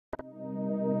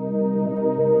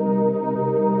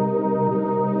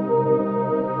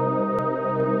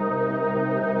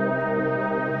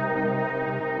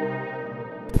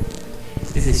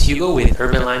This is Hugo with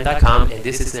urbanline.com, and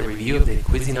this is a review of the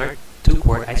Cuisinart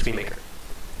 2-quart ice cream maker.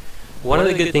 One of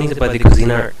the good things about the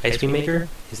Cuisinart ice cream maker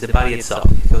is the body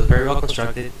itself. It feels very well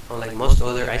constructed, unlike most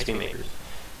other ice cream makers.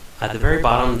 At the very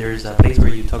bottom, there's a place where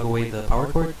you tug away the power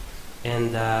cord,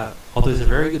 and although it's a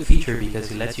very good feature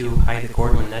because it lets you hide the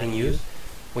cord when not in use,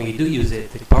 when you do use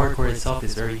it, the power cord itself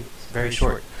is very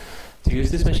short. To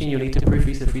use this machine, you need to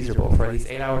pre-freeze the freezer bowl for at least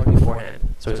 8 hours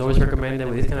beforehand. So it's always recommended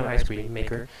with this kind of ice cream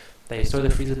maker that you store the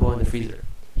freezer bowl in the freezer.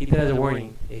 Keep it as a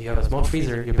warning. If you have a small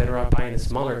freezer, you're better off buying a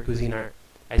smaller Cuisinart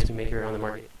ice cream maker on the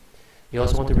market. You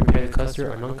also want to prepare the custard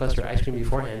or non-custard ice cream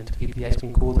beforehand to keep the ice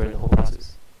cream cool during the whole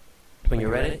process. When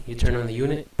you're ready, you turn on the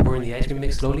unit, pouring the ice cream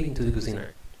mix slowly into the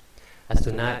Cuisinart, as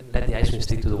to not let the ice cream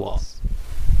stick to the walls.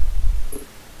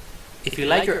 If you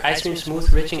like your ice cream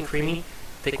smooth, rich, and creamy,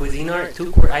 the Cuisinart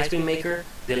 2-quart ice cream maker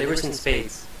delivers in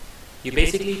spades. You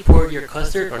basically pour your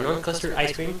custard or non-custard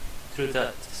ice cream through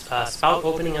the spout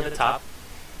opening at the top,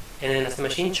 and then as the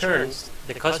machine churns,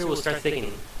 the custard will start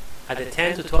thickening. At the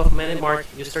 10 to 12 minute mark,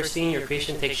 you start seeing your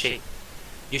creation take shape.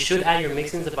 You should add your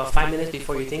mixins about 5 minutes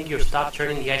before you think you'll stop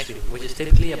churning the ice cream, which is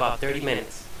typically about 30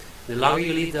 minutes. The longer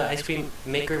you leave the ice cream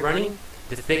maker running,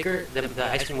 the thicker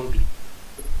the ice cream will be.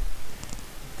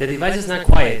 The device is not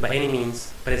quiet by any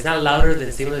means, but it's not louder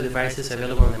than similar devices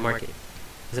available on the market.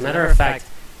 As a matter of fact,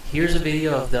 here's a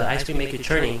video of the ice cream maker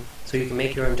churning so you can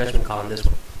make your own judgment call on this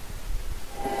one.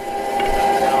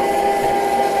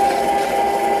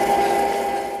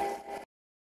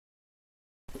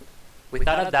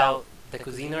 Without a doubt, the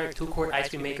Cuisinart 2-quart ice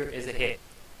cream maker is a hit.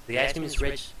 The ice cream is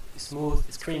rich, is smooth,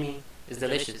 is creamy, is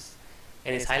delicious,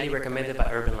 and is highly recommended by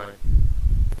Urbanline.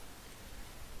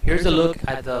 Here's a look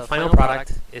at the final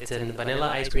product. It's a vanilla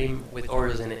ice cream with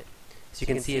Oreos in it. As you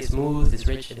can see, it's smooth, it's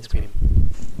rich, and it's creamy.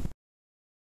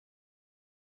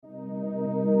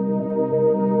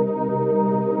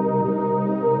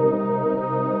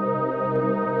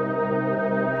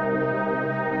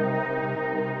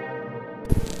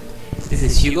 This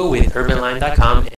is Hugo with urbanline.com.